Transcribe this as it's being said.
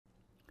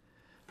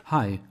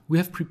Hi, we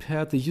have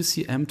prepared the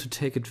UCM to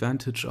take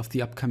advantage of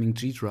the upcoming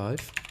G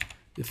Drive.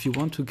 If you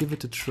want to give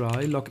it a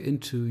try, log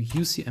into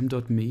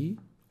ucm.me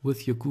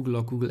with your Google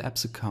or Google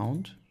Apps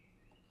account.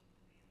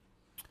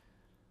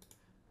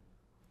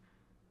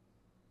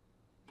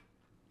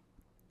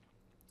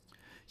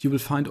 You will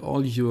find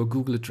all your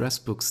Google address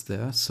books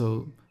there.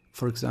 So,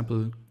 for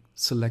example,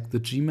 select the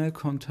Gmail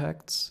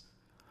contacts,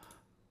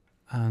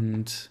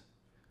 and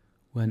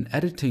when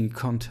editing a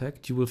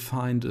contact, you will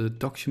find a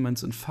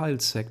Documents and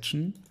Files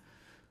section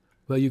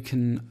where you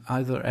can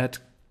either add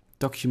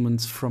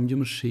documents from your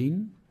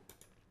machine,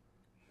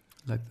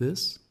 like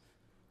this.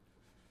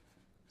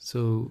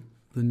 So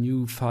the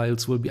new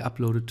files will be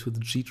uploaded to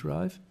the G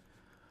Drive,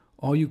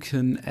 or you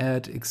can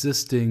add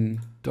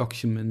existing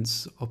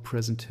documents or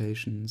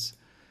presentations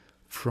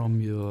from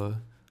your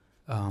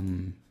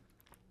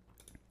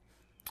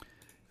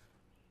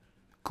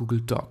Google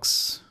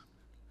Docs.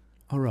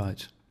 All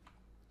right.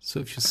 So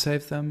if you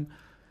save them,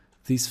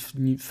 these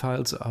new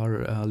files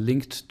are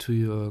linked to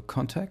your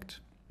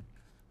contact,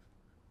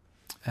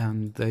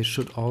 and they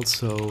should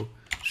also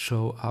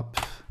show up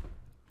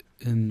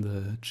in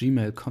the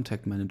Gmail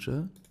Contact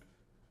Manager.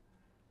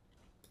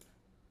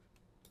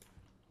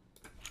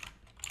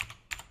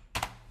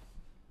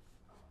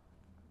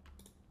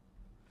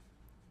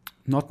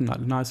 Not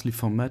nicely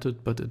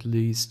formatted, but at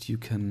least you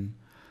can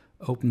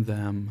open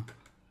them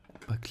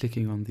by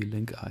clicking on the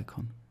link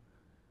icon.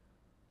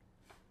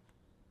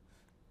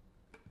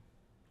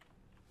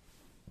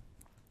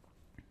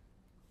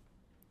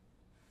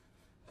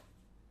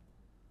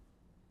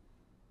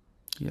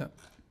 Yeah.